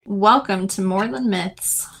Welcome to More Than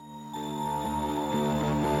Myths.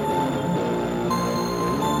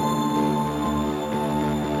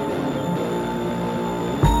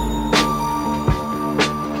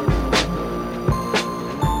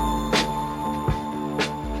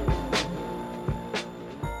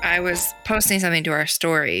 I was posting something to our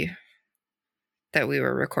story that we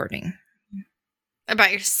were recording.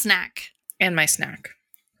 About your snack. And my snack.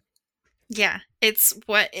 Yeah. It's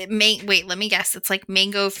what it may wait, let me guess. It's like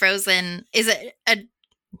mango frozen. Is it a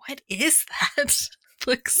what is that?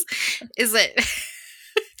 Looks is it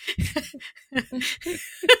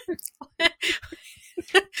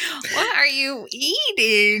What are you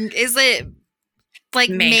eating? Is it like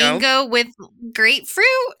mango with grapefruit?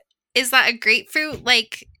 Is that a grapefruit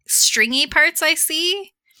like stringy parts I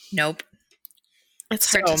see? Nope.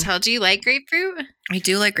 It's hard to tell. Do you like grapefruit? I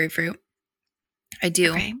do like grapefruit. I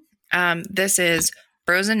do. Okay. This is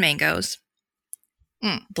frozen mangoes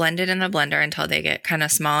blended in the blender until they get kind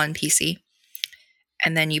of small and piecey.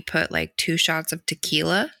 And then you put like 2 shots of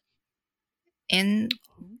tequila in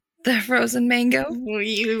the frozen mango. Well,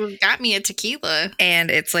 you got me a tequila. And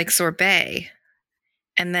it's like sorbet.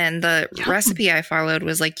 And then the recipe I followed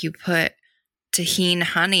was like you put tahini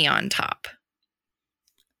honey on top.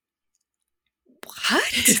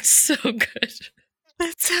 What? It's so good.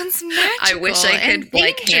 That sounds magical. I wish I could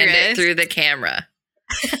like hand it through the camera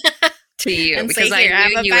to you because say, I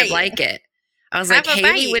knew you would like it. I was like,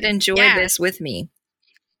 Haley would enjoy this with me.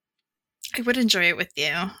 I would enjoy it with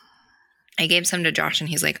you. I gave some to Josh and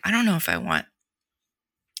he's like, I don't know if I want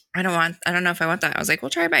that. I was like, well,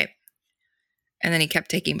 try a bite. And then he kept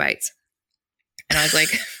taking bites. And I was like,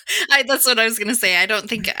 that's what I was going to say. I don't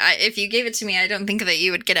think if you gave it to me, I don't think that you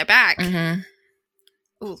would get it back. Mm-hmm.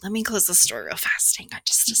 Oh, let me close the store real fast. Hang on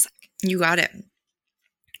just a sec. You got it.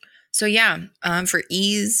 So yeah, for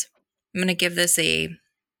ease, I'm going to give this a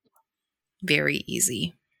very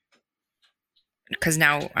easy, because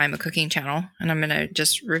now I'm a cooking channel and I'm going to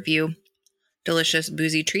just review delicious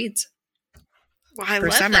boozy treats. Well, I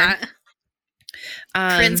love summer. That.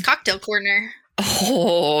 Corinne's cocktail corner.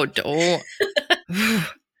 Oh, don't.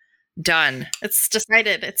 Done. It's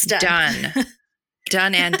decided. It's done. Done.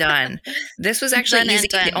 Done and done. This was actually easy.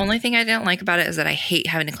 The only thing I didn't like about it is that I hate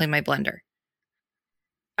having to clean my blender.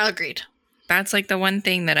 Agreed. That's like the one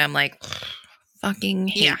thing that I'm like, fucking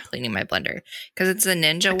hate cleaning my blender. Because it's the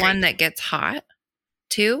Ninja one that gets hot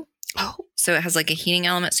too. Oh. So it has like a heating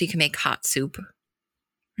element so you can make hot soup or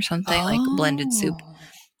something, like blended soup.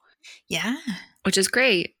 Yeah. Which is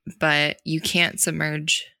great, but you can't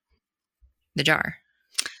submerge the jar.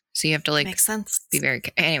 So you have to like makes sense. Be very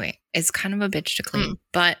anyway, it's kind of a bitch to clean.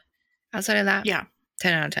 But outside of that,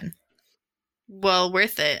 10 out of 10. Well,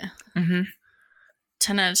 worth it. Mm-hmm.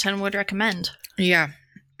 10 out of 10 would recommend. Yeah.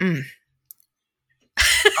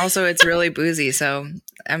 Also, it's really boozy, so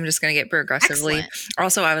I'm just going to get progressively. Excellent.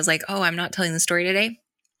 Also, I was like, oh, I'm not telling the story today,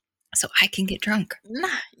 so I can get drunk. Nah,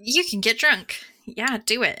 you can get drunk. Yeah,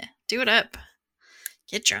 do it. Do it up.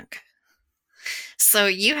 Get drunk. So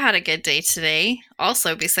you had a good day today.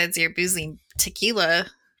 Also, besides your boozy tequila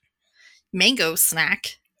mango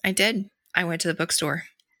snack. I did. I went to the bookstore.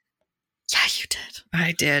 Yeah, you did.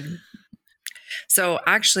 I did. So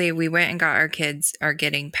actually, we went and got our kids are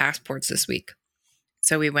getting passports this week.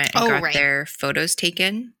 So we went and got their photos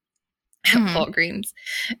taken at Walgreens.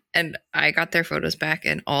 And I got their photos back,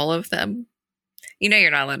 and all of them,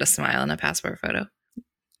 you're not allowed to smile in a passport photo.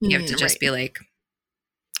 You have to just be like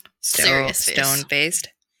stone faced.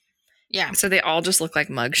 Yeah. So they all just look like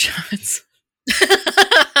mugshots.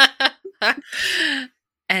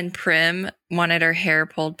 And Prim wanted her hair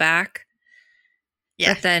pulled back.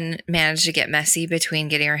 Yeah. But then managed to get messy between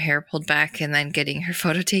getting her hair pulled back and then getting her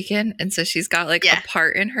photo taken. And so she's got like a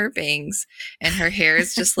part in her bangs and her hair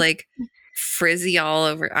is just like frizzy all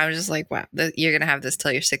over. I'm just like, wow, you're going to have this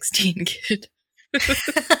till you're 16, kid.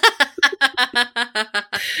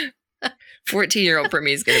 14-year-old for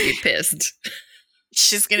me is going to be pissed.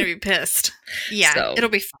 She's going to be pissed. Yeah, so. It'll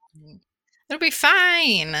be fine. It'll be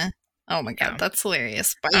fine. Oh my God, that's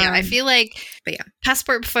hilarious. But yeah, I feel like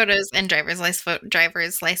passport photos and driver's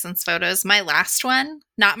license photos, my last one,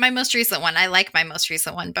 not my most recent one. I like my most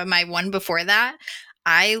recent one, but my one before that,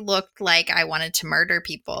 I looked like I wanted to murder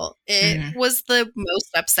people. It was the most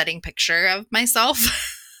upsetting picture of myself.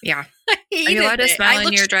 Yeah. Are you allowed to smile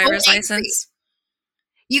in your driver's license?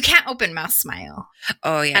 You can't open mouth smile.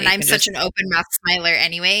 Oh, yeah. And I'm such an open mouth smiler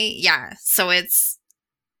anyway. Yeah. So it's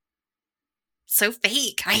so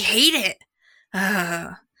fake. I hate it.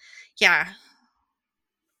 Yeah. Yeah,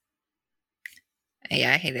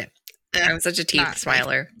 I hate it. I'm such a teeth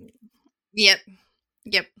smiler. Yep.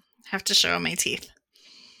 Have to show my teeth.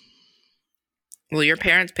 Well, your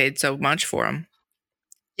parents paid so much for them.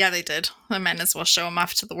 Yeah, they did. I might as well show them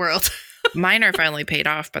off to the world. Mine are finally paid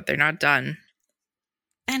off, but they're not done.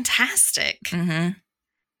 Fantastic. Mm-hmm.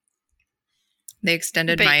 They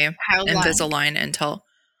extended my Invisalign until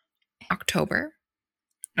October,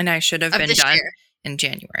 and I should have been done in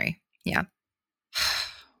January. Yeah.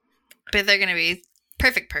 But they're going to be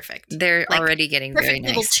perfect. They're like, already getting very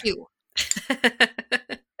nice. Level 2.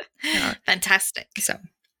 Yeah. Fantastic. So,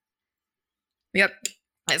 yep.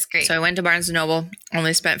 That's great. So I went to Barnes & Noble,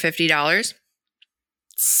 only spent $50.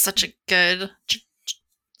 Such a good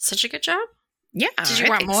job? Yeah. Did you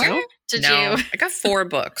want more? So. No, I got 4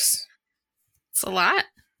 books. It's a lot.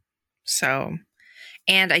 So,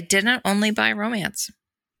 and I didn't only buy romance.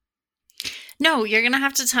 No, you're going to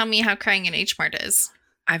have to tell me how Crying in H Mart is.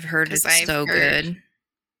 I've heard it's so good.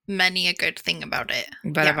 Many a good thing about it.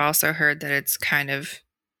 But I've also heard that it's kind of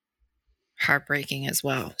heartbreaking as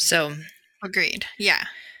well. So, agreed. Yeah.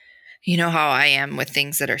 You know how I am with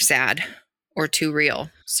things that are sad or too real.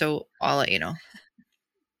 So I'll let you know.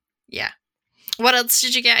 Yeah. What else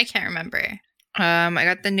did you get? I can't remember. I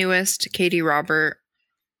got the newest Katie Robert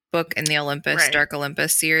book in the Olympus, Dark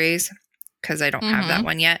Olympus series, because I don't have that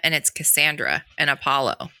one yet. And it's Cassandra and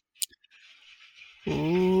Apollo.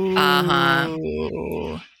 Ooh. Uh-huh.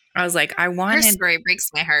 I was like, her story breaks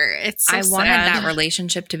my heart. It's so sad. wanted that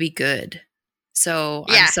relationship to be good. So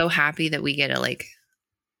I'm so happy that we get a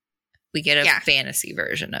fantasy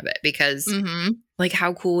version of it, because like,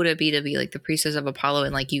 how cool would it be to be like the priestess of Apollo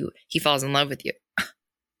and like he falls in love with you?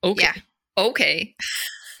 Okay. Yeah. Okay.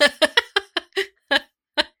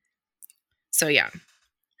 So yeah.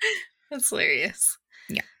 That's hilarious.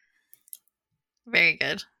 Yeah. Very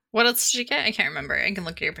good. What else did you get? I can't remember. I can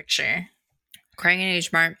look at your picture. Crying in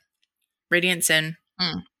H Mart, Radiant Sin,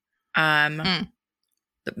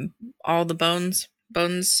 all the bones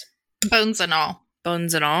and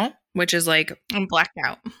all, which is like, and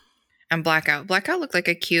Blackout. Blackout looked like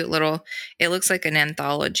a cute little, it looks like an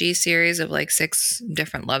anthology series of like 6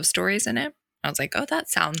 different love stories in it. I was like, oh, that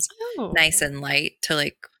sounds nice and light to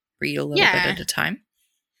like read a little bit at a time.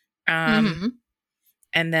 And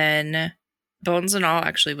then Bones and All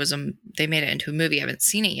actually was they made it into a movie. I haven't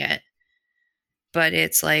seen it yet, but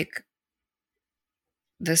it's like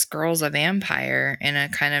this girl's a vampire in a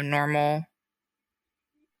kind of normal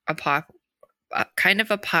kind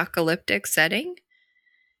of apocalyptic setting.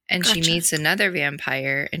 And she meets another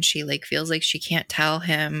vampire and she like feels like she can't tell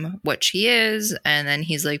him what she is. And then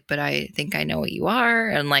he's like, but I think I know what you are.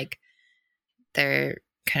 And like, they're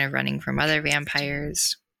kind of running from other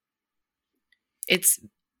vampires. It's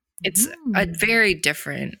a very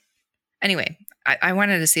different. Anyway, I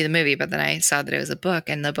wanted to see the movie, but then I saw that it was a book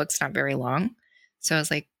and the book's not very long. So I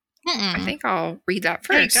was like, I think I'll read that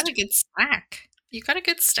first. You got a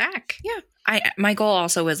good stack. Yeah. My goal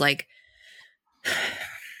also was like,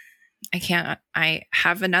 I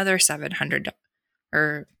have another 700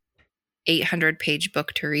 or 800 page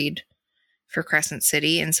book to read for Crescent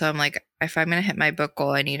City. And so I'm like, if I'm going to hit my book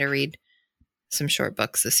goal, I need to read some short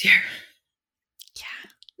books this year.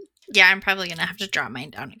 Yeah, I'm probably going to have to drop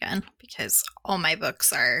mine down again because all my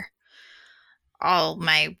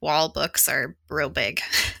wall books are real big.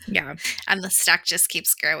 Yeah. And the stack just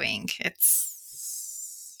keeps growing. It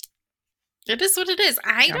is what it is.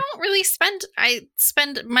 I don't really I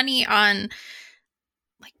spend money on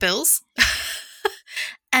like bills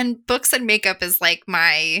and books and makeup is like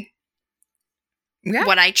what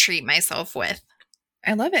I treat myself with.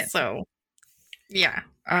 I love it. So yeah,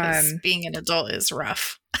 being an adult is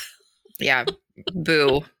rough. Yeah.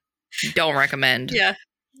 Boo. Don't recommend. Yeah.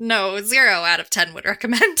 No, 0 out of 10 would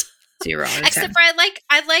recommend. 0 out of 10. Except for I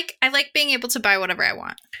like being able to buy whatever I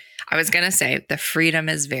want. I was going to say the freedom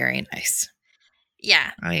is very nice.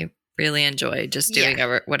 Yeah. I really enjoy just doing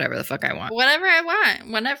whatever the fuck I want. Whatever I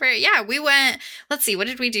want. Whenever. Yeah. We went, let's see, what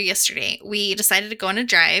did we do yesterday? We decided to go on a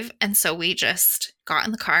drive. And so we just got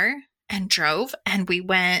in the car and drove and we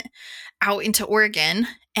went out into Oregon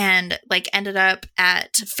and like ended up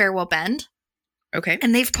at Farewell Bend. Okay.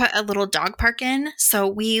 And they've put a little dog park in. So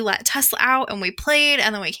we let Tesla out and we played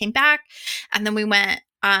and then we came back and then we went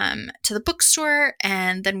to the bookstore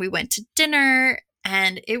and then we went to dinner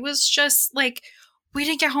and it was just like we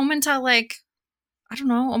didn't get home until like I don't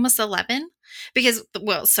know, almost 11 because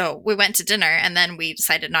so we went to dinner and then we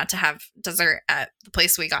decided not to have dessert at the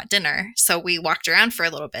place we got dinner. So we walked around for a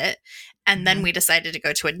little bit and then we decided to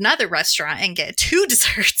go to another restaurant and get 2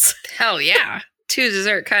 desserts. Hell yeah. 2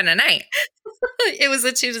 dessert kind of night. It was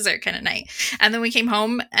a 2 dessert kind of night. And then we came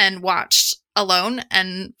home and watched Alone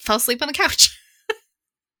and fell asleep on the couch.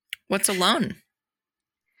 What's Alone?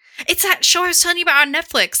 It's that show I was telling you about on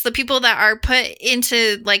Netflix. The people that are put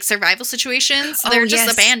into like survival situations, they're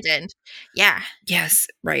just abandoned. Yeah. Yes.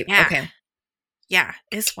 Right. Yeah. Okay. Yeah,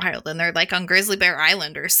 it's wild. And they're like on Grizzly Bear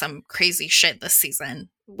Island or some crazy shit this season,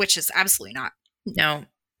 which is absolutely not. No.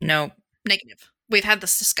 Negative. We've had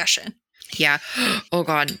this discussion. Yeah. Oh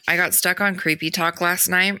God. I got stuck on Creepy Talk last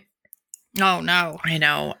night. Oh no. I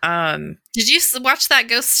know. Did you watch that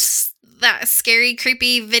scary,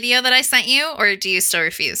 creepy video that I sent you, or do you still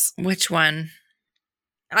refuse? Which one?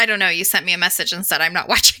 I don't know. You sent me a message and said, I'm not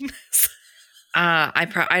watching this. I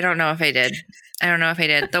don't know if I did.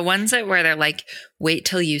 The ones where they're like, wait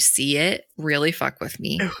till you see it really fuck with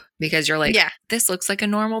me. Because you're like, this looks like a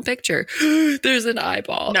normal picture. There's an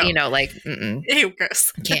eyeball. No. You know, like, Ew,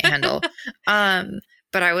 gross. Can't handle.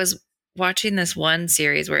 But I was watching this one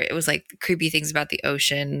series where it was like creepy things about the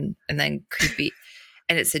ocean and then creepy.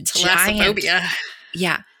 And it's a giant.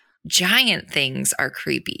 Yeah. Giant things are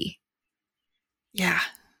creepy. Yeah.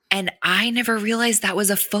 And I never realized that was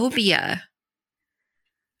a phobia.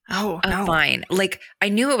 Oh, no. Mine. Like, I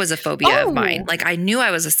knew it was a phobia of mine. Like, I knew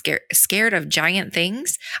I was scared of giant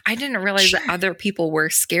things. I didn't realize that other people were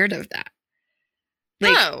scared of that.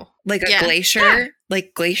 Like, a glacier. Yeah.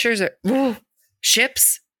 Like, glaciers are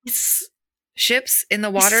ships. Ships in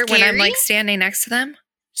the water when I'm like standing next to them.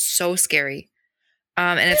 So scary.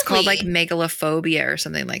 And it's called like megalophobia or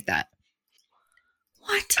something like that.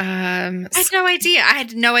 What? I had no idea. I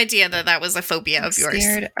had no idea that was a phobia of yours,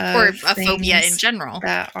 or a phobia in general.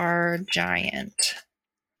 That are giant.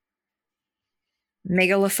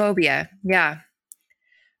 Megalophobia. Yeah.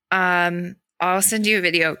 I'll send you a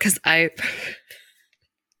video because I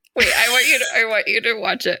want you to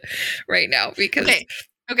watch it right now because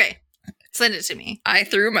okay. Send it to me. I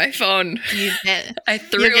threw my phone. You did. I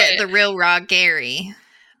threw it. The real raw Gary.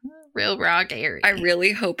 Real raw Gary. I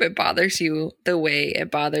really hope it bothers you the way it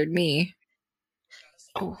bothered me.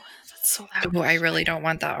 Oh, that's so loud. Oh, I really don't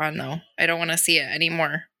want that on, though. I don't want to see it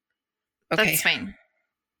anymore. Okay. That's fine.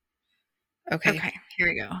 Okay, here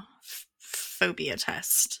we go. Phobia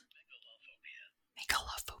test.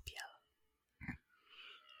 Megalophobia.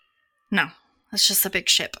 No, that's just a big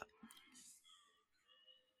ship.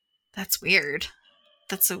 That's weird.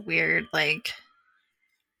 That's a weird, like...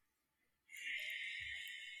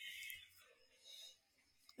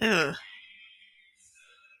 Ugh.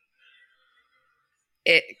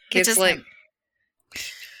 It gets like...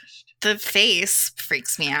 The face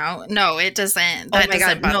freaks me out. No, it doesn't. Oh my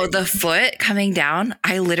God. No, the foot coming down,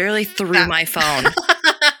 I literally threw my phone.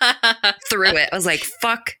 Threw it. I was like,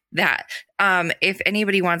 fuck that. If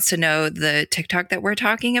anybody wants to know the TikTok that we're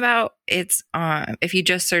talking about, it's if you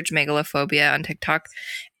just search megalophobia on TikTok,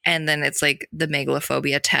 and then it's like the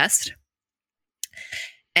megalophobia test.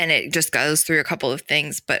 And it just goes through a couple of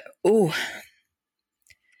things, but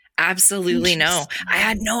absolutely no. I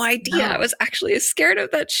had no idea. No. I was actually scared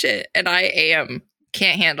of that shit, and I am.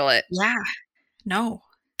 Can't handle it. Yeah. No.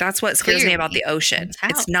 That's what scares me about the ocean.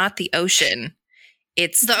 It's not the ocean.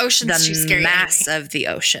 It's the ocean's too scary. The mass of the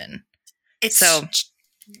ocean.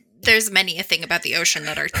 There's many a thing about the ocean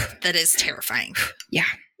that is terrifying. Yeah.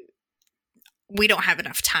 We don't have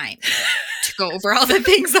enough time to go over all the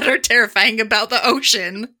things that are terrifying about the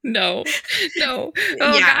ocean. No. Oh,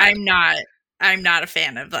 yeah, God. I'm not a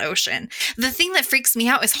fan of the ocean. The thing that freaks me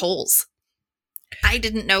out is holes. I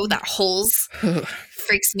didn't know that holes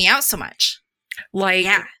freaks me out so much. Like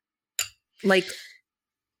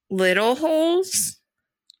little holes?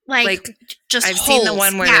 Like just I've holes. seen the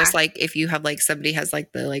one where there's like, if you have like somebody has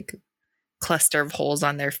like the like cluster of holes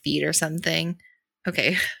on their feet or something.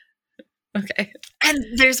 Okay. And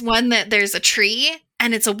there's one that there's a tree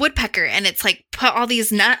and it's a woodpecker and it's like put all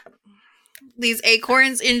these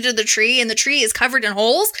acorns into the tree and the tree is covered in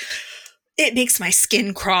holes. It makes my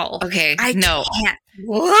skin crawl. Okay. I can't.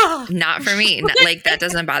 Not for me. Like that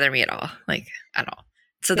doesn't bother me at all. Like at all.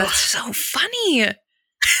 So that's so funny.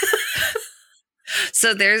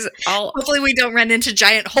 So there's hopefully we don't run into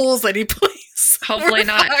giant holes anyplace. Hopefully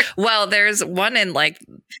not. Well, there's one in like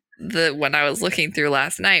the one I was looking through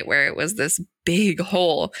last night where it was this big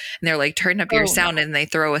hole and they're like, turn up your sound and they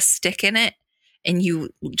throw a stick in it and you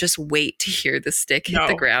just wait to hear the stick hit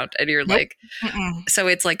the ground and you're like, so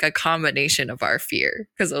it's like a combination of our fear.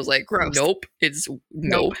 Cause I was like, gross. Nope. It's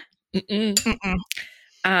nope.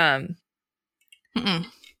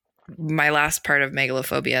 My last part of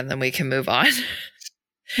megalophobia and then we can move on.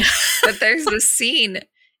 But there's this scene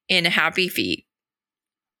in Happy Feet,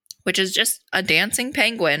 which is just a dancing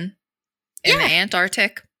penguin in the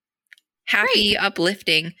Antarctic. Happy,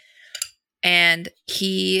 uplifting. And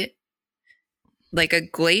he, like a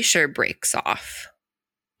glacier breaks off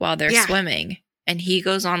while they're swimming. and he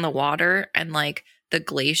goes on the water and like the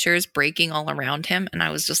glaciers breaking all around him. And I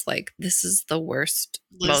was just like, this is the worst,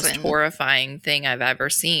 most horrifying thing I've ever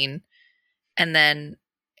seen. And then,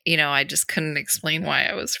 you know, I just couldn't explain why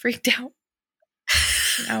I was freaked out.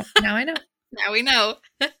 Now I know. Now we know.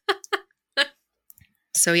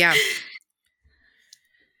 So, yeah.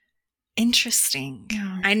 Interesting.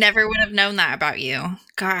 Yeah. I never would have known that about you.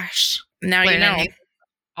 Gosh. Now you know.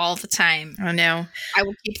 All the time. I know. I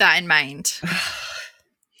will keep that in mind.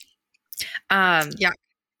 Yeah.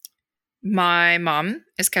 My mom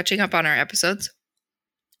is catching up on our episodes.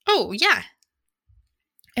 Oh, yeah.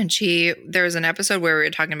 And there was an episode where we were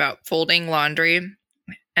talking about folding laundry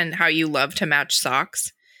and how you love to match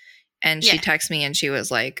socks. And she texted me and she was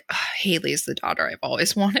like, oh, Haley's the daughter I've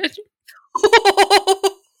always wanted.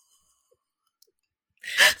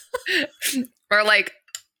 Or like,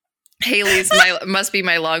 Haley's must be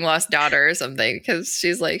my long lost daughter or something. Because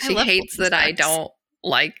she's like, she hates that I don't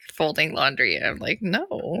like folding laundry. And I'm like,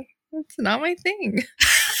 no, that's not my thing.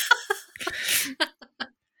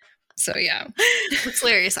 So, yeah. That's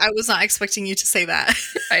hilarious. I was not expecting you to say that.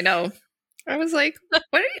 I know. I was like, what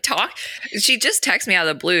are you talking? She just texted me out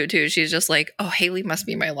of the blue, too. She's just like, oh, Haley must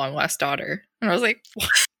be my long lost daughter. And I was like,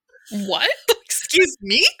 what? Excuse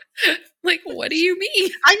me? Like, what do you mean?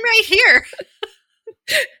 I'm right here.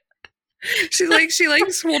 She's like, she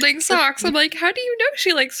likes folding socks. I'm like, how do you know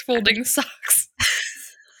she likes folding socks?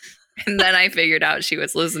 And then I figured out she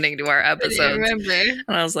was listening to our episodes. I remember.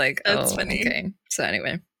 And I was like, that's funny. Okay. So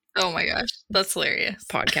anyway. Oh my gosh. That's hilarious.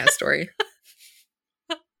 Podcast story.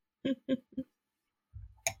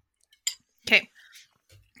 Okay.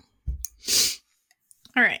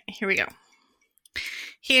 All right. Here we go.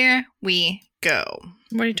 Here we go.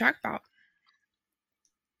 What do you talk about?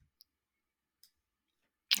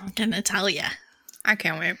 I'm going to tell you. I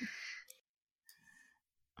can't wait.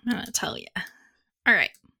 I'm going to tell you. All right.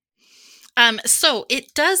 So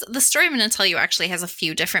the story I'm going to tell you actually has a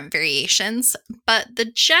few different variations, but the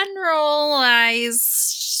generalized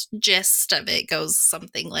gist of it goes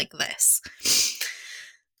something like this.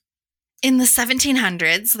 In the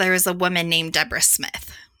 1700s, there was a woman named Deborah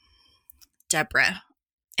Smith. Deborah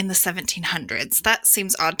in the 1700s. That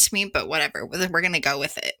seems odd to me, but whatever. We're going to go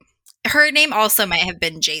with it. Her name also might have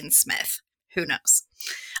been Jane Smith. Who knows?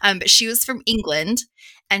 But she was from England,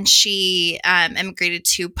 and she immigrated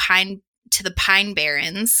to the Pine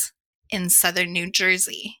Barrens in southern New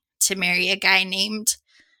Jersey to marry a guy named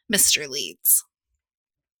Mr. Leeds.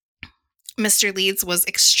 Mr. Leeds was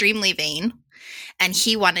extremely vain, and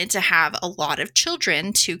he wanted to have a lot of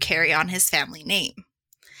children to carry on his family name.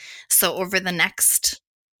 So over the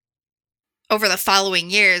following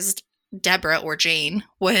years, Deborah, or Jane,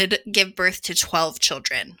 would give birth to 12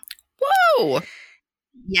 children. Whoa!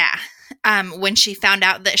 Yeah. When she found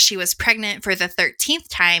out that she was pregnant for the 13th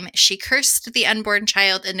time, she cursed the unborn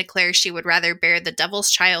child and declared she would rather bear the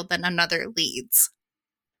devil's child than another Leeds.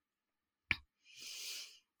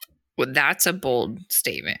 Well, that's a bold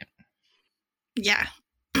statement. Yeah.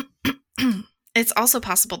 It's also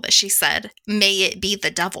possible that she said, "May it be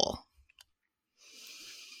the devil."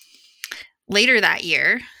 Later that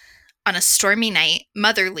year, on a stormy night,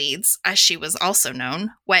 Mother Leeds, as she was also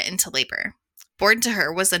known, went into labor. Born to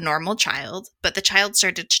her was a normal child, but the child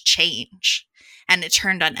started to change, and it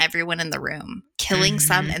turned on everyone in the room, killing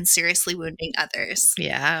some and seriously wounding others.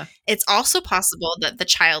 Yeah. It's also possible that the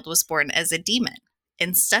child was born as a demon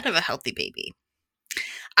instead of a healthy baby.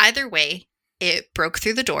 Either way, it broke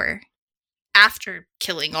through the door after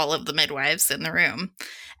killing all of the midwives in the room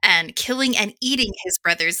and killing and eating his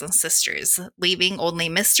brothers and sisters, leaving only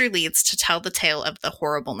Mr. Leeds to tell the tale of the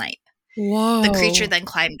horrible night. Whoa. The creature then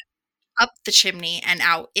climbed up the chimney and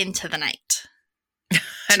out into the night.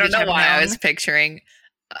 I don't know why I was picturing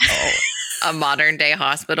a modern day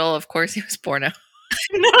hospital. Of course he was born out.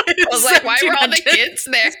 No, I was like, why were all the kids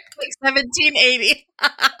there? Like 1780.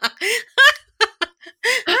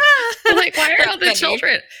 Like, why are all the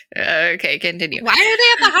children? Okay, continue. Why are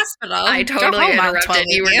they at the hospital? I totally interrupted.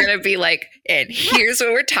 You were going to be like, and here's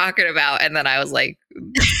what we're talking about. And then I was like,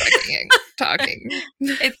 talking.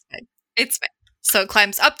 It's fine. It's fine. So it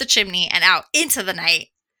climbs up the chimney and out into the night.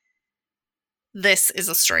 This is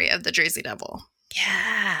a story of the Jersey Devil.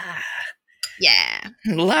 Yeah. Yeah.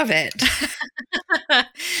 Love it.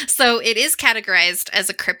 So it is categorized as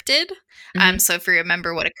a cryptid. So if you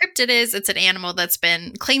remember what a cryptid is, it's an animal that's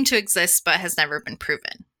been claimed to exist but has never been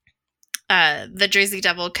proven. The Jersey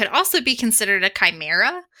Devil could also be considered a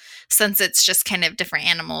chimera, since it's just kind of different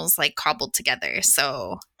animals like cobbled together.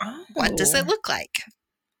 So what does it look like?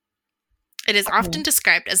 It is often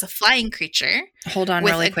described as a flying creature. Hold on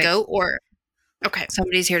with really a quick. goat or... Okay.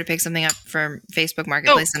 Somebody's here to pick something up from Facebook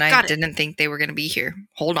Marketplace, and I didn't think they were going to be here.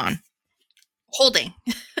 Hold on. Holding.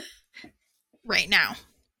 Right now.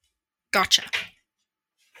 Gotcha.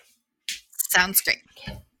 Sounds great.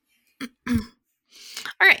 All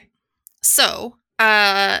right. So,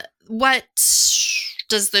 what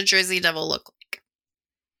does the Jersey Devil look like?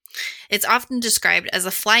 It's often described as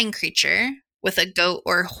a flying creature with a goat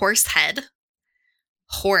or horse head,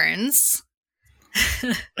 horns,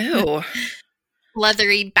 ew,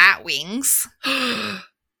 leathery bat wings,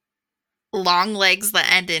 long legs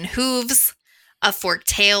that end in hooves, a forked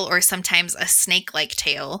tail or sometimes a snake-like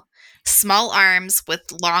tail, small arms with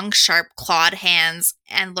long, sharp, clawed hands,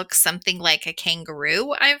 and looks something like a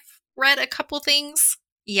kangaroo. I've read a couple things.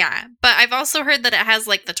 Yeah, but I've also heard that it has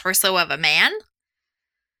like the torso of a man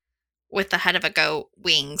with the head of a goat,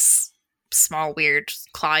 wings, small, weird,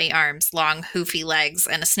 clawy arms, long, hoofy legs,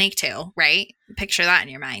 and a snake tail, right? Picture that in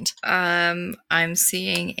your mind. I'm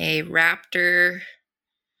seeing a raptor,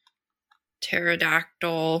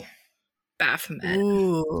 pterodactyl, Baphomet.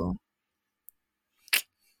 Ooh.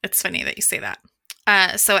 It's funny that you say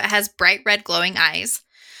that. So it has bright red glowing eyes.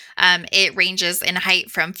 It ranges in height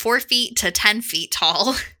from 4 feet to 10 feet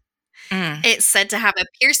tall. It's said to have a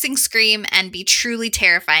piercing scream and be truly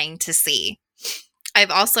terrifying to see. I've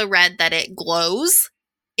also read that it glows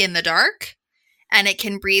in the dark and it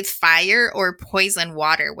can breathe fire or poison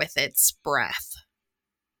water with its breath.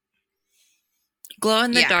 Glow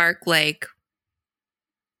in the dark, like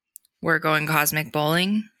we're going cosmic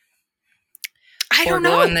bowling? I don't know.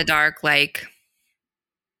 Glow in the dark, like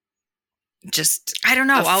just I don't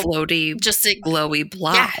know. A floaty, just a glowy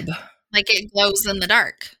blob. Yeah, like it glows in the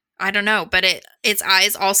dark. I don't know, but its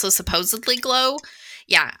eyes also supposedly glow.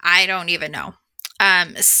 Yeah, I don't even know.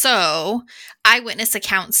 So eyewitness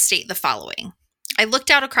accounts state the following. I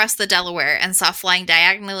looked out across the Delaware and saw flying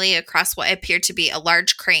diagonally across what appeared to be a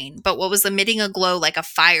large crane, but what was emitting a glow like a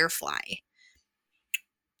firefly.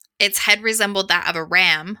 Its head resembled that of a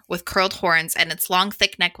ram with curled horns, and its long,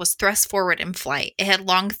 thick neck was thrust forward in flight. It had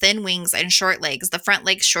long, thin wings and short legs, the front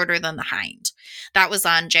legs shorter than the hind. That was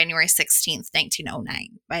on January 16th,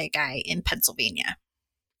 1909, by a guy in Pennsylvania.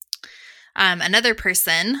 Another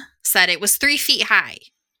person said it was 3 feet high.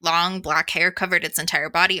 Long, black hair covered its entire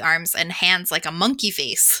body, arms and hands like a monkey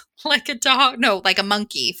face. Like a dog. No, like a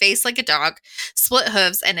monkey. Face like a dog. Split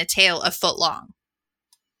hooves and a tail a foot long.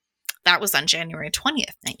 That was on January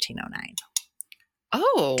 20th, 1909.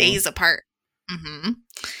 Oh. Days apart. Mm-hmm.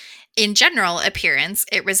 In general appearance,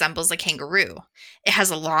 it resembles a kangaroo. It has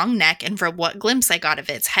a long neck, and from what glimpse I got of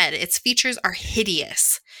its head, its features are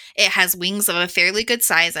hideous. It has wings of a fairly good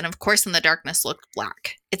size, and of course in the darkness looked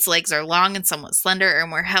black. Its legs are long and somewhat slender,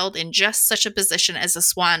 and were held in just such a position as a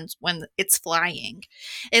swan when it's flying.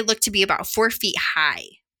 It looked to be about 4 feet high.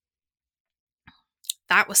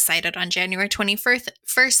 That was sighted on January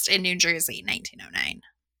 21st in New Jersey, 1909.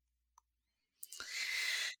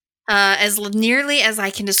 As nearly as I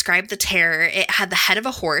can describe the terror, it had the head of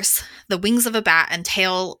a horse, the wings of a bat, and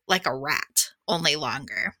tail like a rat, only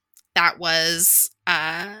longer. That was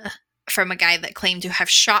from a guy that claimed to have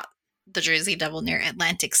shot the Jersey Devil near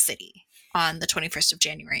Atlantic City on the 21st of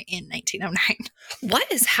January in 1909.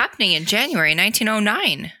 What is happening in January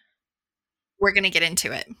 1909? We're going to get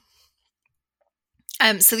into it.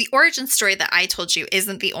 So the origin story that I told you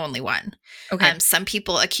isn't the only one. Okay. Some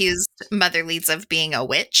people accused Mother Leeds of being a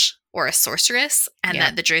witch or a sorceress, and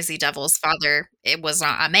that the Jersey Devil's father, it was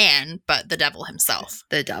not a man, but the devil himself.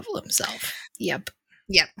 The devil himself. Yep.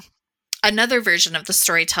 Another version of the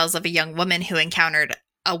story tells of a young woman who encountered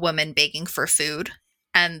a woman begging for food,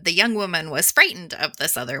 and the young woman was frightened of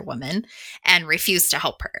this other woman and refused to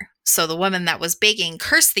help her. So the woman that was begging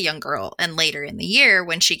cursed the young girl, and later in the year,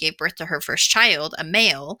 when she gave birth to her first child, a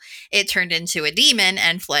male, it turned into a demon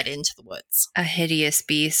and fled into the woods. A hideous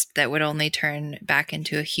beast that would only turn back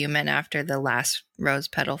into a human after the last rose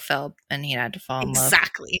petal fell and he had to fall in love.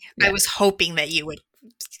 Exactly. Yeah. I was hoping that you would...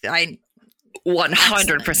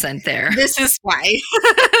 100% there. This is why.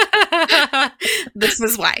 This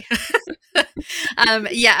is why.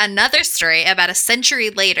 Another story about a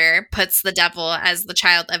century later puts the devil as the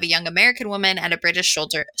child of a young American woman and a British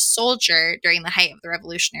soldier during the height of the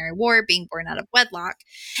Revolutionary War, being born out of wedlock,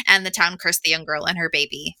 and the town cursed the young girl and her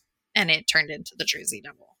baby, and it turned into the Jersey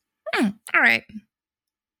Devil. All right.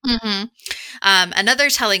 Mm-hmm. Another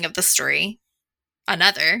telling of the story,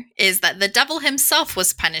 is that the devil himself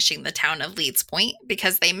was punishing the town of Leeds Point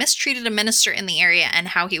because they mistreated a minister in the area, and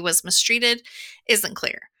how he was mistreated isn't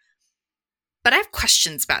clear. But I have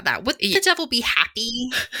questions about that. Would the devil be happy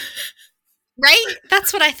Right?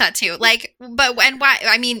 That's what I thought too. Like, but when why?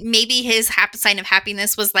 I mean, maybe his sign of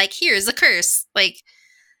happiness was like, here's a curse. Like,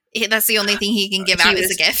 that's the only thing he can give out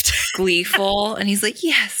as a gift. Gleeful, and he's like,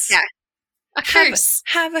 yes, yeah, a curse.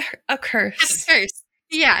 Have a curse. Have a curse.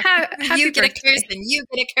 Yeah, you get a curse, and you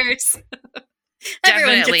get a curse.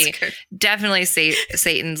 Definitely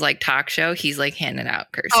Satan's like talk show. He's like handing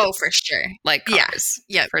out curses. Oh, for sure. Like cars.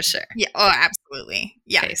 Yeah, for sure. Yeah. Oh, absolutely.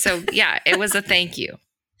 Yeah. Okay, so yeah, it was a thank you.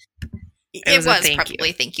 It was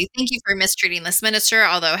probably thank you. Thank you for mistreating this minister,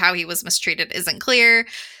 although how he was mistreated isn't clear.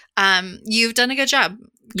 You've done a good job.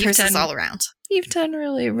 Curses all around. You've done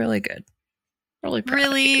really, really good. Really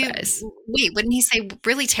proud of you guys. Wait, wouldn't he say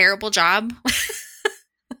really terrible job?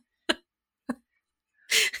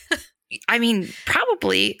 I mean,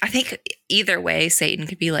 probably. I think either way, Satan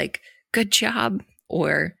could be like, good job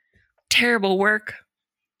or terrible work.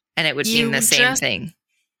 And it would mean the same thing.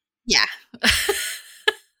 Yeah.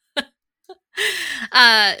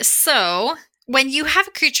 So when you have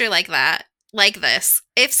a creature like that, like this,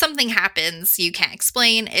 if something happens you can't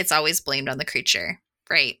explain, it's always blamed on the creature,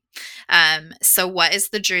 right? So what is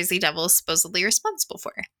the Jersey Devil supposedly responsible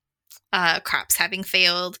for? Crops having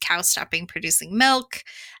failed, cows stopping producing milk,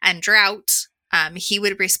 and drought. He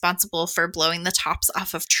would be responsible for blowing the tops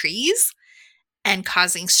off of trees and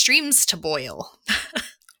causing streams to boil.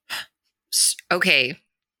 Okay.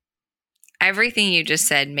 Everything you just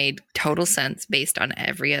said made total sense based on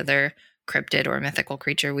every other cryptid or mythical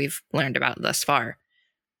creature we've learned about thus far.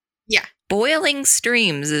 Yeah. Boiling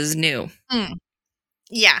streams is new.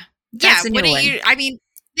 Yeah. That's a new one. I mean,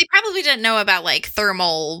 they probably didn't know about like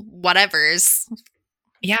thermal whatevers.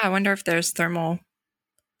 Yeah, I wonder if there's thermal.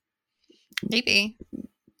 Maybe.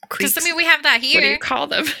 Because I mean, we have that here. What do you call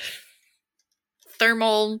them?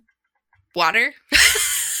 Thermal water.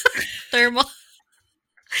 Thermal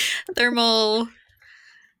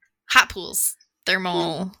hot pools.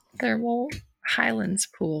 Thermal Highlands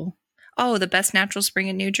pool. Oh, the best natural spring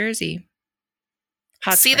in New Jersey.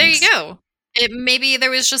 Hot springs. There you go. Maybe there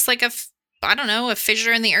was just like a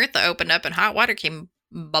fissure in the earth that opened up and hot water came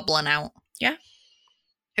bubbling out. Yeah.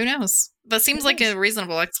 Who knows? That seems like a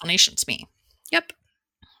reasonable explanation to me. Yep.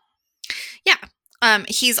 Yeah.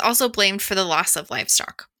 He's also blamed for the loss of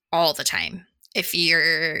livestock all the time. If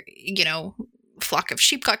your, flock of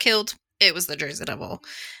sheep got killed, it was the Jersey Devil.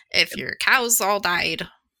 If your cows all died,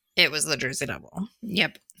 it was the Jersey Devil.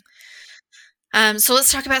 Yep. So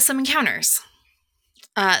let's talk about some encounters.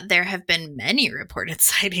 There have been many reported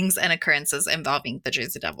sightings and occurrences involving the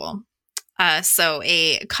Jersey Devil. So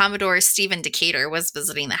a Commodore Stephen Decatur was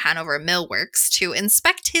visiting the Hanover Mill Works to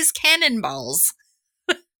inspect his cannonballs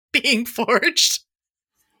being forged.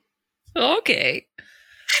 Okay.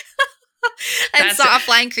 And saw a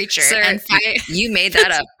flying creature. Sir, and you made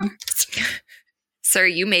that up. Sir,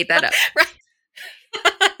 you made that up. Right.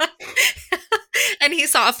 And he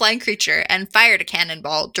saw a flying creature and fired a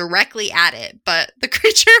cannonball directly at it, but the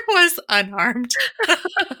creature was unharmed.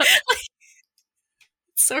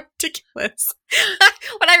 So ridiculous.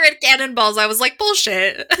 When I read cannonballs, I was like,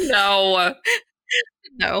 bullshit. No,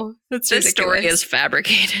 that's this story is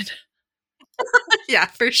fabricated. Yeah,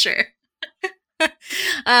 for sure.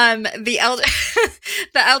 The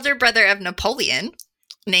elder brother of Napoleon,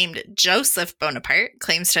 named Joseph Bonaparte,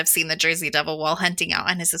 claims to have seen the Jersey Devil while hunting out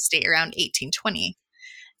on his estate around 1820.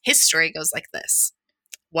 His story goes like this.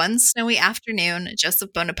 One snowy afternoon,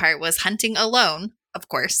 Joseph Bonaparte was hunting alone, of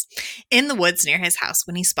course, in the woods near his house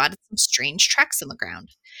when he spotted some strange tracks in the ground.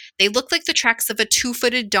 They looked like the tracks of a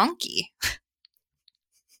 2-footed donkey.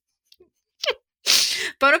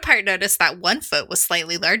 Bonaparte noticed that one foot was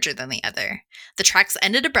slightly larger than the other. The tracks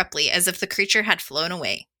ended abruptly as if the creature had flown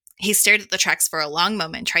away. He stared at the tracks for a long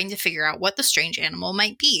moment, trying to figure out what the strange animal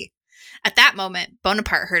might be. At that moment,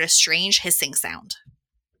 Bonaparte heard a strange hissing sound.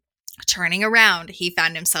 Turning around, he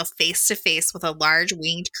found himself face to face with a large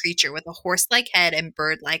winged creature with a horse-like head and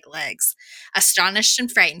bird-like legs. Astonished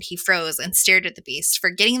and frightened, he froze and stared at the beast,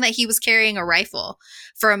 forgetting that he was carrying a rifle.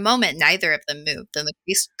 For a moment, neither of them moved. Then the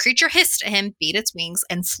creature hissed at him, beat its wings,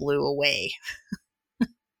 and flew away.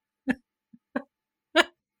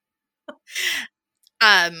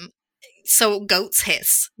 So goats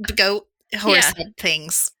hiss. Goat horse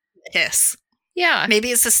things hiss. Yeah. Maybe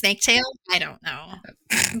it's a snake tail. I don't know.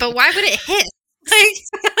 But why would it hiss?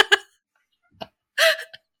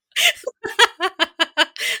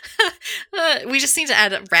 We just need to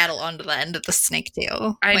add a rattle onto the end of the snake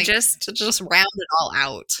tail. To just round it all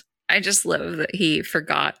out. I just love that he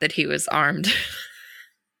forgot that he was armed.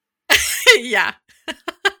 Yeah.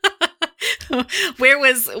 Where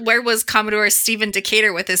was Commodore Stephen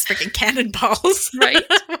Decatur with his freaking cannonballs? Right.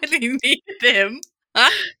 When he needed him. Huh?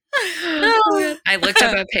 I looked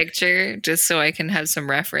up a picture just so I can have some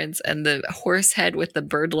reference, and the horse head with the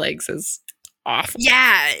bird legs is awful.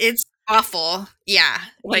 Yeah, it's awful. Yeah.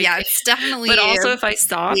 Like, yeah, it's definitely. But also, if I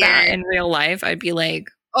saw that in real life, I'd be like,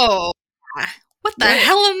 oh, what the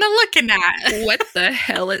hell am I looking at? What the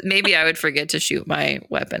hell? Maybe I would forget to shoot my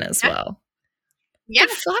weapon as well. Yeah.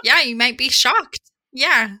 Yeah, you might be shocked.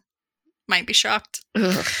 Yeah. Might be shocked.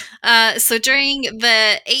 So during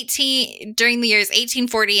the years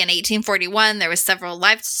 1840 and 1841, there was several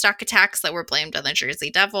livestock attacks that were blamed on the Jersey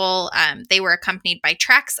Devil. They were accompanied by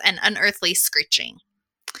tracks and unearthly screeching.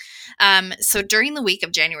 So during the week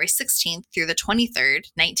of January 16th through the 23rd,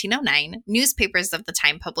 1909, newspapers of the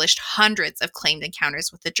time published hundreds of claimed encounters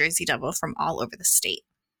with the Jersey Devil from all over the state.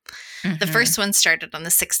 Mm-hmm. The first one started on the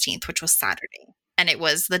 16th, which was Saturday, and it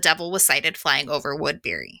was the devil was sighted flying over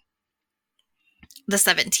Woodbury. The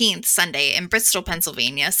 17th, Sunday, in Bristol,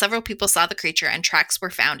 Pennsylvania, several people saw the creature and tracks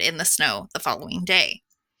were found in the snow the following day.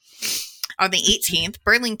 On the 18th,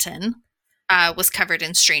 Burlington was covered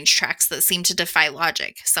in strange tracks that seemed to defy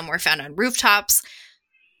logic. Some were found on rooftops.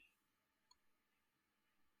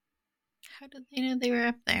 How did they know they were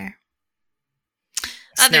up there?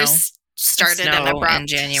 Snow. Others started an abrupt in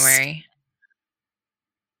January.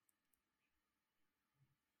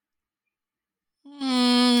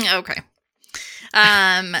 Okay.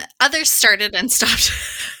 Others started and stopped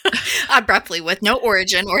abruptly with no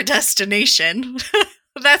origin or destination.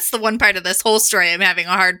 That's the one part of this whole story I'm having a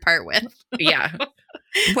hard part with. Yeah.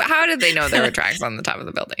 How did they know there were tracks on the top of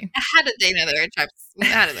the building? How did they know there were tracks?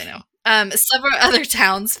 How did they know? Several other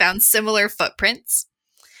towns found similar footprints.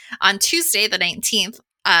 On Tuesday, the 19th,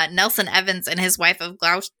 Nelson Evans and his wife of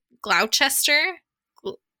Gloucester.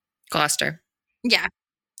 Yeah.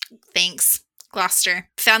 Thanks. Gloucester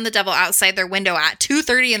found the devil outside their window at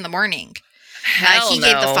 2:30 in the morning. He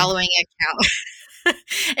gave the following account.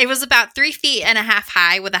 It was about 3.5 feet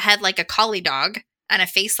high, with a head like a collie dog and a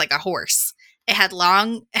face like a horse. It had a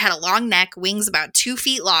long neck, wings about 2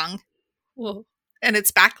 feet long. Whoa. And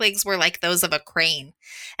its back legs were like those of a crane.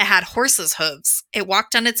 It had horse's hooves. It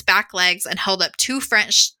walked on its back legs and held up two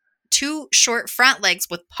short front legs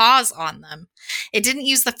with paws on them. It didn't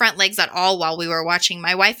use the front legs at all while we were watching.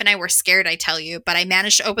 My wife and I were scared, I tell you, but I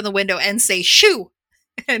managed to open the window and say, "Shoo!"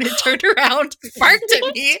 And it turned around, barked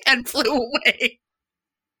at me, and flew away.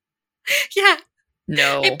 Yeah.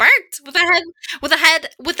 No. It barked with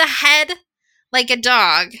a head like a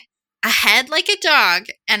dog,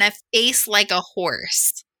 and a face like a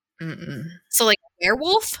horse. Mm-mm. So like a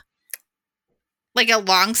werewolf? Like a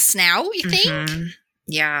long snout, you think? Mm-hmm.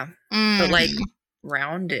 Yeah. But like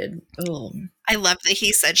rounded. Oh. I love that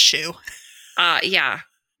he said shoe. Yeah.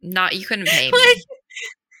 You couldn't pay me.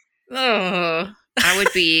 Oh. I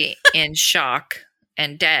would be in shock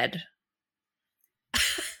and dead.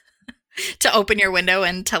 To open your window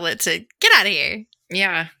and tell it to get out of here.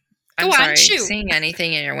 Yeah. Go on, shoot. Seeing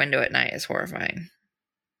anything in your window at night is horrifying.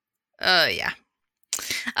 Yeah.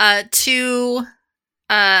 Two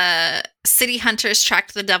city hunters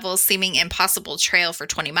tracked the devil's seeming impossible trail for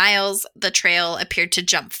 20 miles. The trail appeared to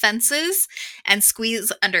jump fences and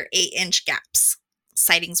squeeze under 8-inch gaps.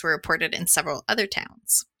 Sightings were reported in several other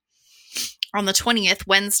towns. On the 20th,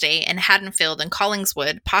 Wednesday, in Haddonfield and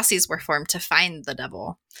Collingswood, posses were formed to find the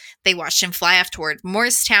devil. They watched him fly off toward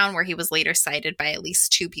Morristown, where he was later sighted by at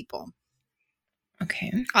least 2 people.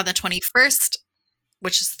 Okay. On the 21st,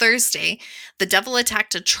 which is Thursday, the devil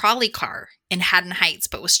attacked a trolley car in Haddon Heights,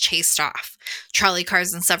 but was chased off. Trolley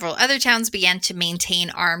cars in several other towns began to maintain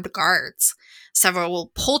armed guards.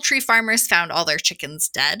 Several poultry farmers found all their chickens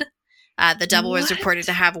dead. The devil was reported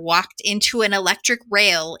to have walked into an electric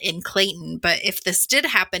rail in Clayton, but if this did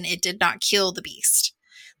happen, it did not kill the beast.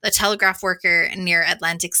 The telegraph worker near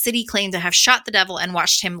Atlantic City claimed to have shot the devil and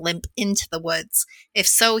watched him limp into the woods. If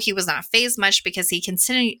so, he was not fazed much because he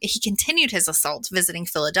continued his assault, visiting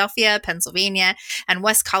Philadelphia, Pennsylvania, and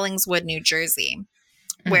West Collingswood, New Jersey,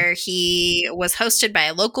 where he was hosted by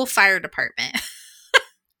a local fire department.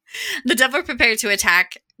 The devil prepared to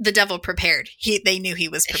attack. The devil prepared. They knew he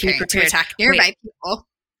was preparing to attack nearby people.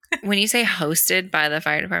 When you say hosted by the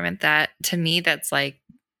fire department, that to me, that's like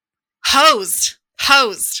hosed,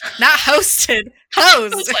 not hosted.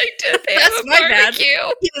 Hosed. Like, that's my bad. He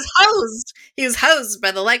was hosed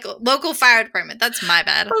by the local fire department. That's my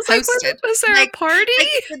bad. I was hosted. Like, was there a party?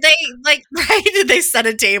 Did they set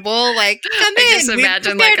a table? Like, come in. I just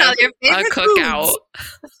imagine like a cookout.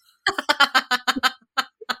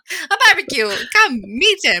 A barbecue. Come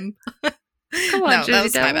meet him. Come on, no, that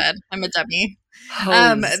was my bad. I'm a dummy.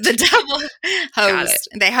 Hosed. The devil hosed.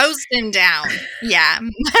 They hosed him down. Yeah.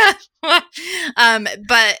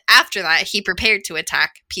 But after that, he prepared to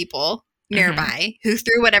attack people nearby who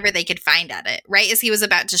threw whatever they could find at it. Right as he was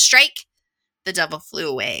about to strike, the devil flew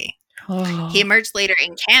away. Oh. He emerged later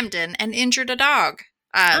in Camden and injured a dog,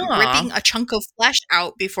 ripping a chunk of flesh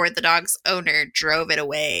out before the dog's owner drove it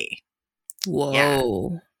away. Whoa.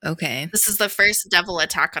 Yeah. Okay. This is the first devil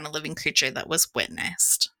attack on a living creature that was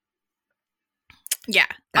witnessed. Yeah.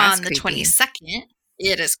 That's on the creepy. 22nd,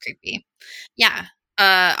 it is creepy. Yeah.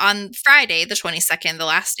 On Friday, the 22nd, the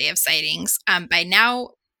last day of sightings, by now,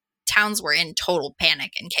 towns were in total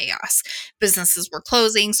panic and chaos. Businesses were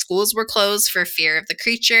closing. Schools were closed for fear of the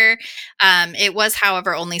creature. It was,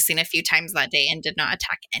 however, only seen a few times that day and did not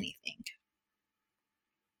attack anything.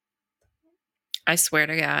 I swear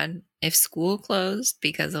to God, if school closed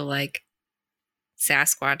because of like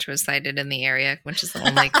Sasquatch was sighted in the area, which is the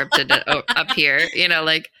only cryptid up here, you know,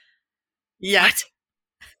 like, yeah.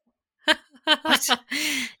 What?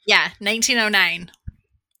 Yeah, 1909.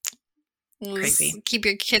 Creepy. Keep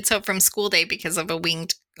your kids home from school day because of a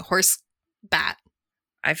winged horse bat.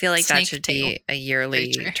 I feel like that should be a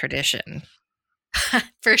yearly tradition.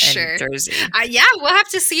 For sure. Jersey. Yeah, we'll have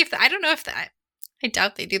to see if I don't know if that. I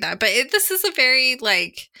doubt they do that, but this is a very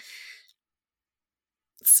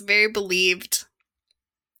it's very believed.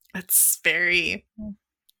 It's very,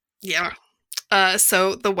 yeah.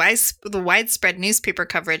 So the widespread newspaper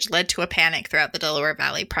coverage led to a panic throughout the Delaware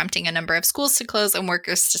Valley, prompting a number of schools to close and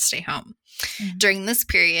workers to stay home. Mm-hmm. During this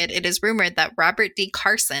period, it is rumored that Robert D.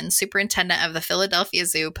 Carson, superintendent of the Philadelphia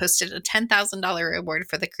Zoo, posted a $10,000 reward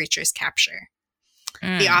for the creature's capture.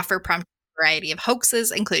 The offer prompted a variety of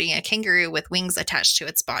hoaxes, including a kangaroo with wings attached to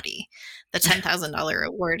its body. The $10,000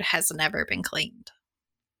 reward has never been claimed.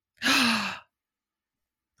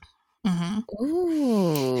 Mm-hmm.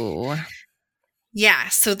 Ooh. Yeah,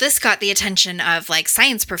 so this got the attention of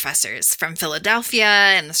science professors from Philadelphia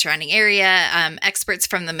and the surrounding area. Experts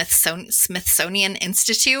from the Smithsonian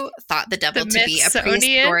Institute thought the devil to be a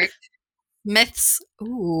prehistoric myths.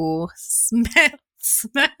 Ooh, Smiths.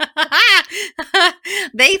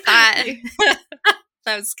 They thought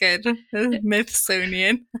that was good.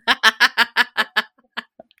 Smithsonian.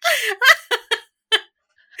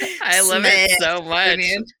 I love it so much.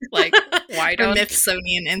 Why don't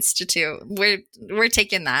Smithsonian Institute? We're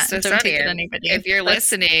taking that. So don't take it anybody. If you're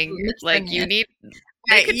listening, you need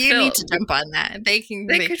could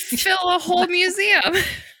fill a whole museum.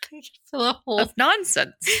 They could fill a whole of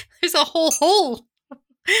nonsense. There's a whole hole.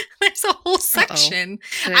 There's a whole section.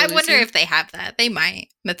 I wonder if they have that. They might.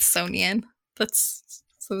 Smithsonian. That's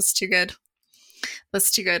too good.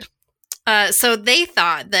 That's too good. So they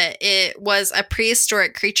thought that it was a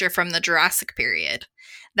prehistoric creature from the Jurassic period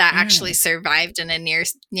that actually survived in a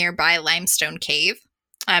nearby limestone cave.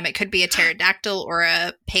 It could be a pterodactyl or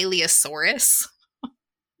a Paleosaurus.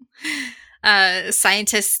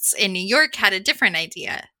 Scientists in New York had a different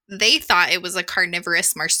idea. They thought it was a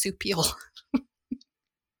carnivorous marsupial.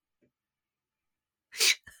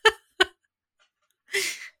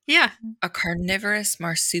 Yeah. A carnivorous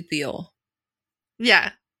marsupial.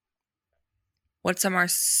 Yeah. What's a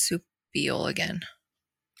marsupial again?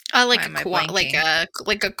 Like a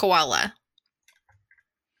koala.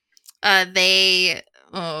 They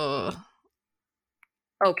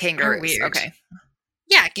kangaroos. Weird. Okay.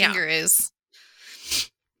 Yeah, kangaroos.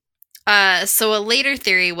 Yeah. So a later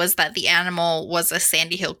theory was that the animal was a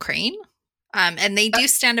sandy hill crane. And they do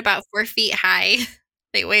stand about 4 feet high.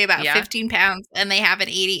 They weigh about 15 pounds, and they have an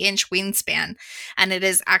 80-inch wingspan. And it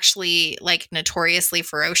is actually notoriously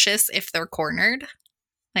ferocious if they're cornered.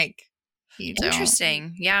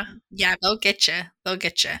 Interesting. Yeah. Yeah, they'll get you.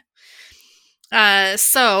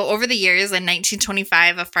 So over the years, in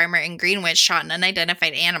 1925, a farmer in Greenwich shot an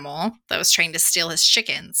unidentified animal that was trying to steal his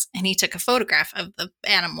chickens, and he took a photograph of the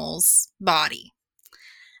animal's body.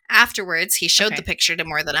 Afterwards, he showed the picture to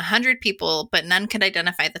more than 100 people, but none could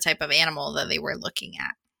identify the type of animal that they were looking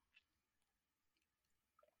at.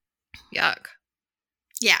 Yuck.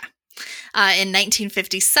 Yeah. In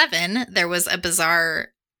 1957, there was a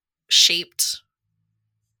bizarre-shaped,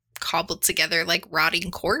 cobbled together,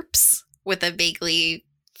 rotting corpse with a vaguely,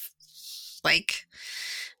 it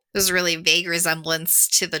was a really vague resemblance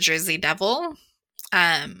to the Jersey Devil.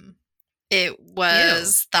 It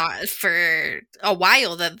was thought for a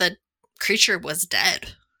while that the creature was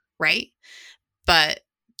dead, right? But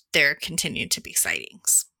there continued to be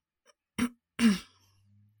sightings.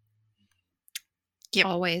 Yep.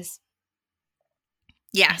 Always.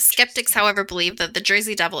 Yeah. Skeptics, however, believe that the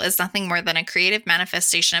Jersey Devil is nothing more than a creative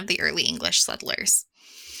manifestation of the early English settlers.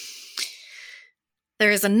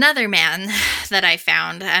 There is another man that I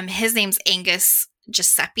found. His name's Angus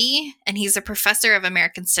Giuseppe, and he's a professor of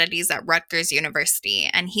American Studies at Rutgers University.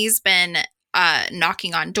 And he's been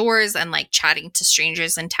knocking on doors and like chatting to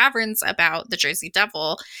strangers in taverns about the Jersey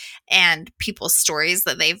Devil and people's stories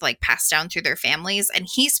that they've like passed down through their families. And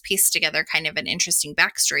he's pieced together kind of an interesting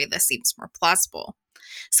backstory that seems more plausible.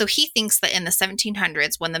 So he thinks that in the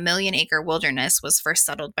 1700s, when the million-acre wilderness was first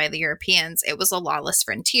settled by the Europeans, it was a lawless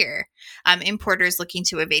frontier. Importers looking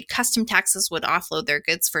to evade custom taxes would offload their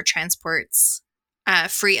goods for transports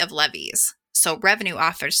free of levies. So revenue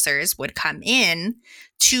officers would come in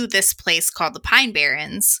to this place called the Pine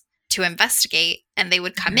Barrens to investigate, and they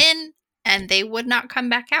would come in and they would not come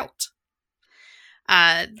back out.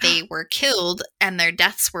 They were killed and their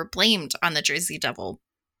deaths were blamed on the Jersey Devil.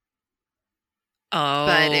 Oh,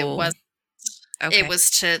 but it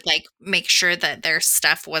was to like make sure that their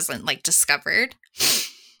stuff wasn't like discovered,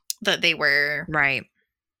 that they were right.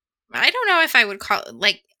 I don't know if I would call it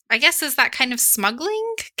like, I guess, is that kind of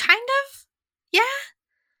smuggling? Kind of? Yeah.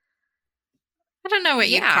 I don't know what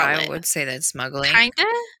you'd call it. I would say that's smuggling. Kind of?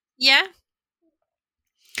 Yeah.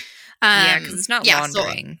 Yeah, because it's not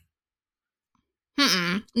laundering.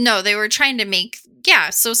 No, they were trying to make,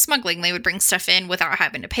 so smuggling. They would bring stuff in without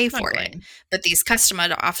having to pay for it. But these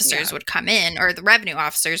customs officers would come in, or the revenue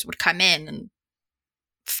officers would come in and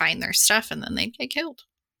find their stuff, and then they'd get killed.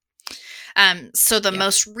 So the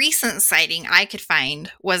most recent sighting I could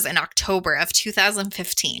find was in October of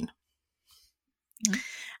 2015.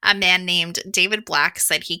 A man named David Black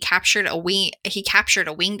said he captured a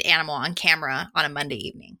winged animal on camera on a Monday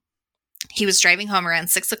evening. He was driving home around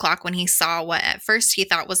 6 o'clock when he saw what at first he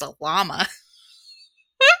thought was a llama.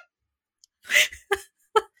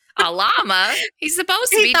 A llama? He's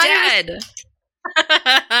supposed to be dead.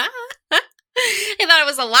 He thought it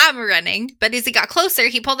was a llama running, but as he got closer,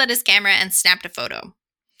 he pulled out his camera and snapped a photo.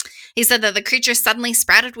 He said that the creature suddenly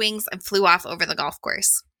sprouted wings and flew off over the golf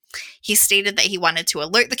course. He stated that he wanted to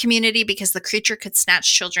alert the community because the creature could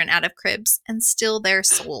snatch children out of cribs and steal their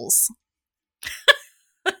souls.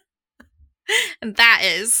 And that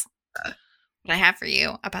is what I have for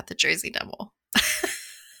you about the Jersey Devil.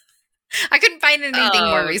 I couldn't find anything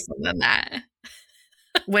more recent than that.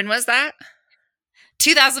 When was that?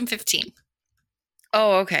 2015.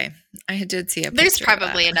 Oh, okay. I did see a picture. There's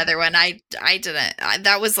probably another one. I didn't.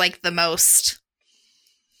 That was like the most.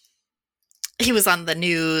 He was on the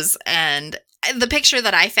news, and the picture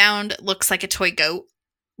that I found looks like a toy goat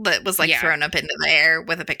that was like thrown up into the air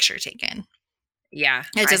with a picture taken. Yeah,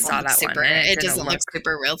 it doesn't look super. It doesn't look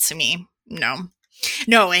super real to me.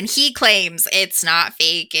 No, and he claims it's not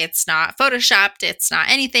fake, it's not photoshopped, it's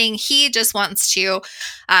not anything. He just wants to,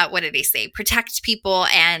 what did he say? Protect people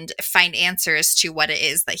and find answers to what it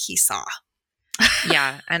is that he saw.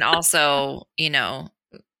 Yeah, and also,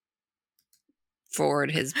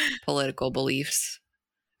 forward his political beliefs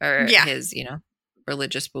or his,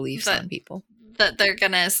 religious beliefs on people. That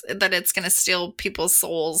it's gonna steal people's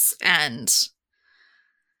souls and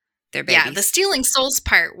their babies. Yeah, the stealing souls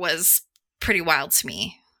part was pretty wild to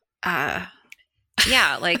me.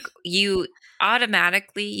 Yeah, like you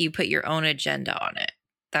automatically put your own agenda on it.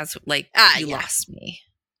 That's like you lost me.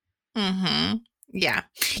 Mm-hmm. Yeah.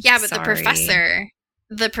 Yeah, but the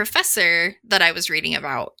professor that I was reading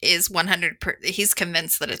about is 100%, he's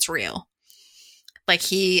convinced that it's real. Like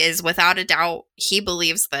he is without a doubt, he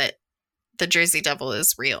believes that the Jersey Devil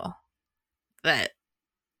is real. That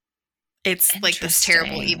it's like this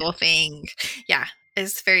terrible, evil thing. Yeah.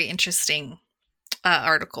 It's very interesting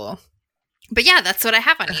article. But yeah, that's what I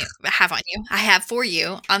have on you. I have for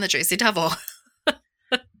you on the Jersey Devil.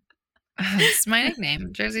 It's my nickname,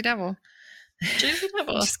 Jersey Devil. Jersey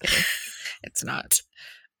Devil. Just kidding. It's not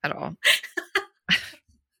at all.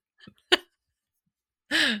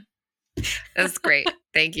 That's great.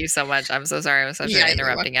 Thank you so much. I'm so sorry I was such an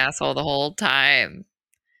interrupting asshole the whole time.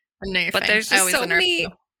 No, but there's just so many.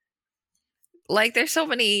 Like, there's so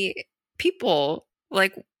many people.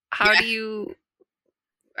 Like, how do you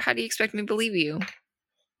expect me to believe you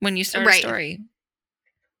when you start a story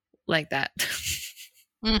like that?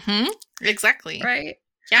 Mm-hmm. Exactly. Right.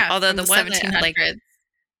 Yeah. Although the one that,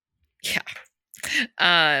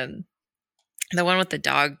 the one with the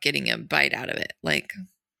dog getting a bite out of it, like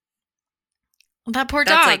that poor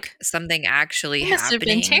that's dog. Like something actually happening. Must have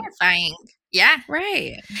been terrifying. Yeah.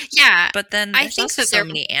 Right. Yeah. But then there's also so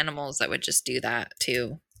many animals that would just do that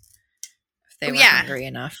too if they were hungry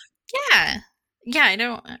enough. Yeah. Yeah, I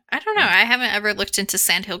don't know. I haven't ever looked into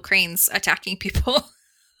sandhill cranes attacking people.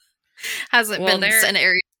 Hasn't been an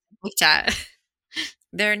area looked at.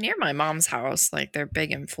 They're near my mom's house. Like, they're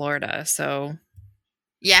big in Florida, so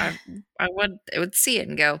yeah, I would see it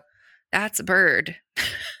and go, "That's a bird."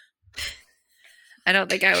 I don't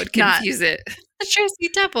think I would confuse it. A Jersey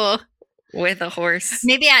Devil. With a horse.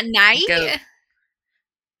 Maybe at night?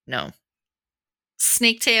 No.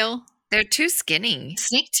 Snaketail. They're too skinny.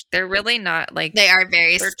 They're really not like... They are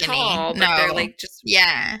very they're skinny. Tall, but they're like just...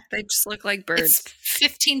 Yeah. They just look like birds. It's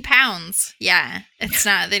 15 pounds. Yeah. It's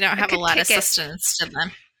not... They don't have a lot of sustenance to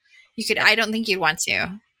them. You could... I don't think you'd want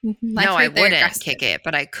to. No, I wouldn't kick it,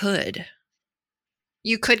 but I could.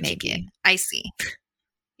 You could kick it. I see.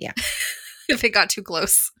 Yeah. If it got too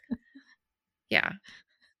close. Yeah.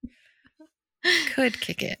 Could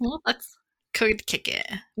kick it. Well, could kick it.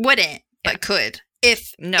 Wouldn't, but could.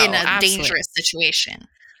 If in a dangerous situation.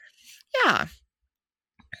 Yeah.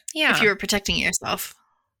 Yeah. If you were protecting yourself.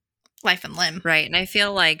 Life and limb. Right. And I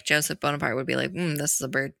feel like Joseph Bonaparte would be like, this is a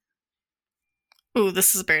bird. Ooh,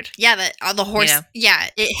 this is a bird. Yeah, the horse. Yeah,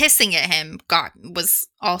 it hissing at him was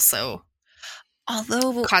also...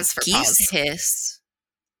 Although cause for geese pause. Hiss.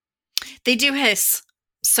 They do hiss.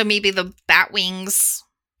 So maybe the bat wings...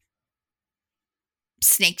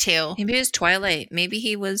 Snaketail. Maybe it was Twilight. Maybe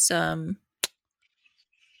he was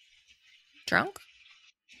drunk.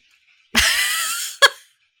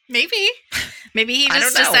 Maybe he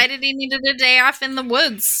just decided he needed a day off in the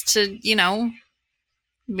woods to,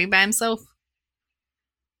 be by himself,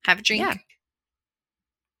 have a drink. Yeah.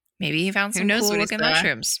 Maybe he found some cool looking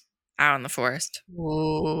mushrooms out in the forest.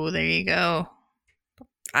 Whoa, there you go.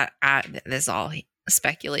 This is all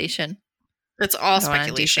speculation. It's all speculation. I don't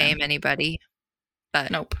want to defame anybody. But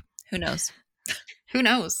nope. Who knows? Who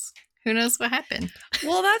knows? Who knows what happened?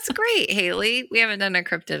 Well, that's great, Haley. We haven't done a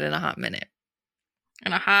cryptid in a hot minute.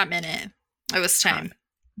 It was time.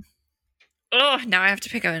 Oh, now I have to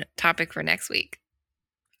pick a topic for next week.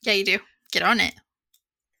 Yeah, you do. Get on it.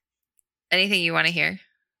 Anything you want to hear?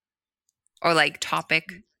 Or like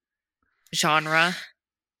topic? Genre?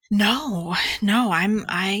 No.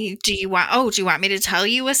 Do you want me to tell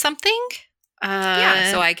you with something?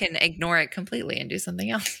 Yeah, so I can ignore it completely and do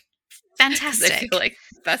something else. Fantastic. I feel like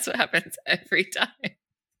that's what happens every time.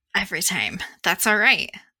 Every time. That's all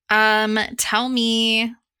right. Tell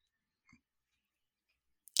me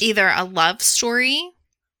either a love story.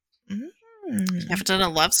 I haven't done a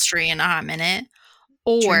love story in a hot minute.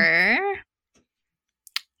 Or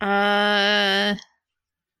a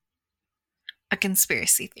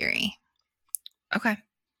conspiracy theory. Okay.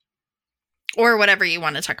 Or whatever you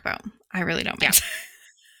want to talk about. I really don't mind.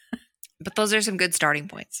 Yeah. But those are some good starting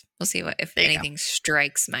points. We'll see if anything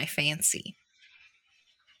strikes my fancy.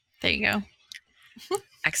 There you go.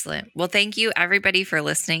 Excellent. Well, thank you everybody for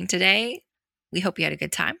listening today. We hope you had a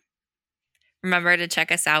good time. Remember to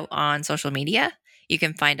check us out on social media. You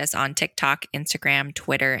can find us on TikTok, Instagram,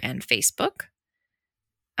 Twitter, and Facebook.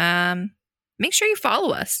 Make sure you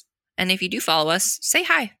follow us. And if you do follow us, say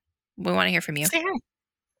hi. We want to hear from you. Say hi.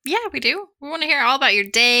 Yeah, we do. We want to hear all about your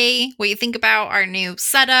day, what you think about our new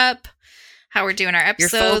setup, how we're doing our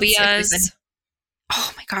episodes. Your phobias.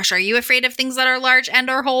 Oh my gosh, are you afraid of things that are large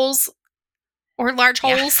and/or holes? Or large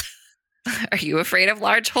holes? Are you afraid of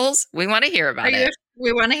large holes? We want to hear about it.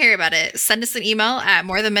 We want to hear about it. Send us an email at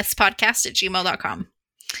morethanmythspodcast@gmail.com.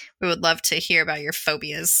 We would love to hear about your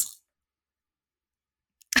phobias.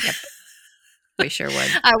 Yep. We sure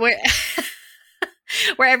would.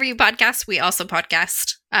 Wherever you podcast, we also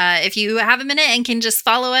podcast. If you have a minute and can just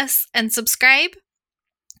follow us and subscribe,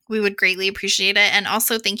 we would greatly appreciate it. And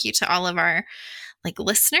also thank you to all of our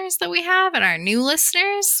listeners that we have and our new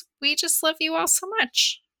listeners. We just love you all so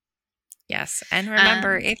much. Yes. And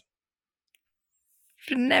remember,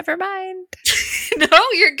 never mind. No,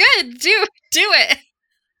 you're good. Do it.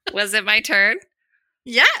 Was it my turn?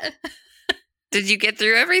 Yeah. Did you get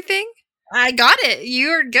through everything? I got it.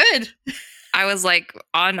 You're good. I was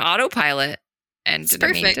on autopilot and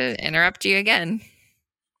didn't mean to interrupt you again.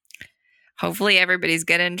 Hopefully everybody's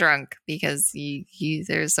getting drunk because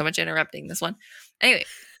there's so much interrupting this one. Anyway,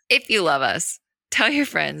 if you love us, tell your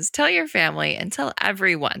friends, tell your family, and tell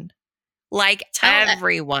everyone.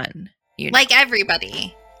 Everyone.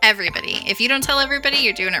 Everybody. Everybody. If you don't tell everybody,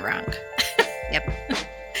 you're doing it wrong. Yep.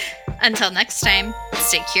 Until next time,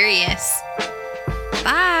 stay curious.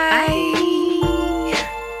 Bye.